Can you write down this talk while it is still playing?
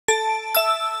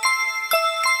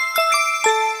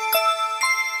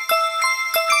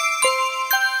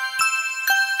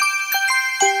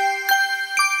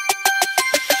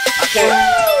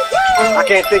I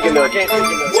can't think of none.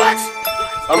 What?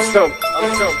 I'm stumped.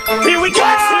 Here we go.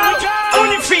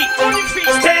 On your feet.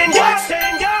 Stand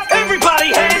up. Everybody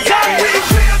hands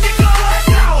up.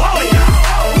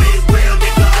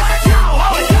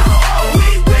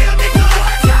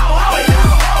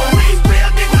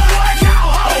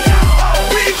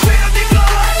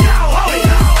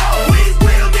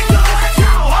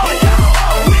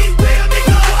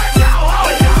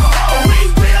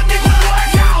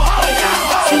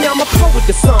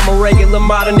 Some are regular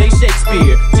modern day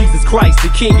Shakespeare. Jesus Christ, the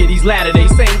king of these latter-day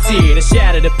saints here, to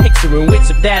shatter the picture in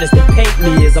which of that is they paint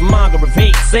me as a monger of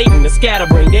hate, Satan, a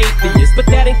scatterbrained atheist. But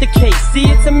that ain't the case, see,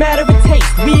 it's a matter of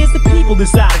taste. We as the people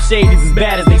decide if shade is as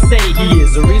bad as they say he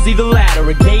is, or is he the latter,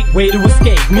 a gateway to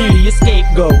escape, merely a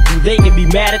scapegoat who they can be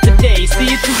mad at today.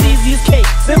 See, it's as easy as cake,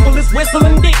 simple as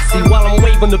whistling Dixie, while I'm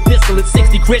waving the pistol at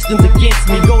 60 Christians against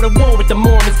me. Go to war with the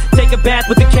Mormons, take a bath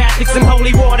with the Catholics in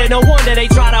holy water. No wonder they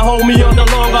try to hold me under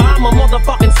longer. I'm a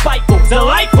motherfucking spiteful,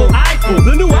 delightful, eyeful,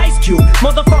 the new Ice Cube.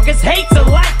 Motherfuckers hate to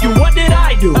like you, what did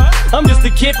I do? I'm just a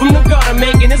kid from the gutter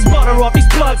making his butter off these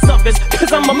blood suckers,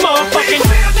 cause I'm a motherfucking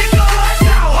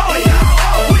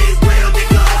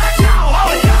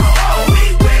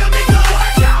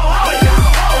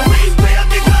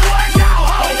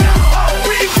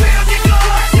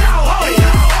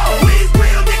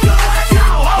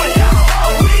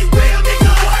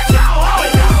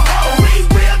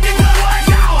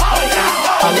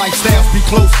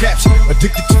closed caption,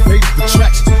 addicted to fatal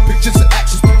attractions, pictures and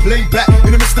actions played back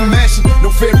in the midst of mansion. No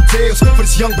fairy tales for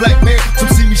this young black man. Some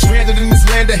see me stranded in this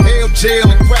land of hell, jail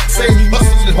and crack, saying he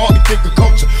hustles and hardly think of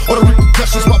culture or the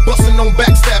repercussions while busting on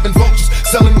backstabbing vultures,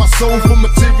 selling my soul for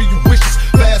material wishes,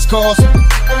 fast cars.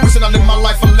 Wishing I live my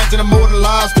life a legend,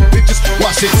 immortalized the pictures.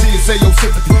 Watch their tears, say your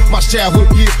sympathy. My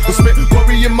childhood years was spent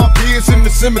worrying my peers in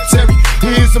the cemetery.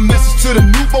 Here's a message to the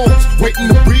newborns waiting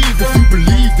to breathe. If you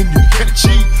believe, then you can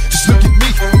achieve. Just look at me,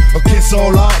 against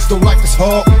all odds, though life is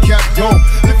hard, we carry on.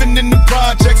 Living in the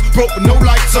projects, broke with no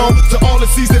lights on. To all the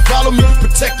seas that follow me,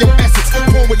 protect your assets,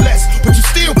 born with less, but you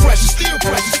still precious.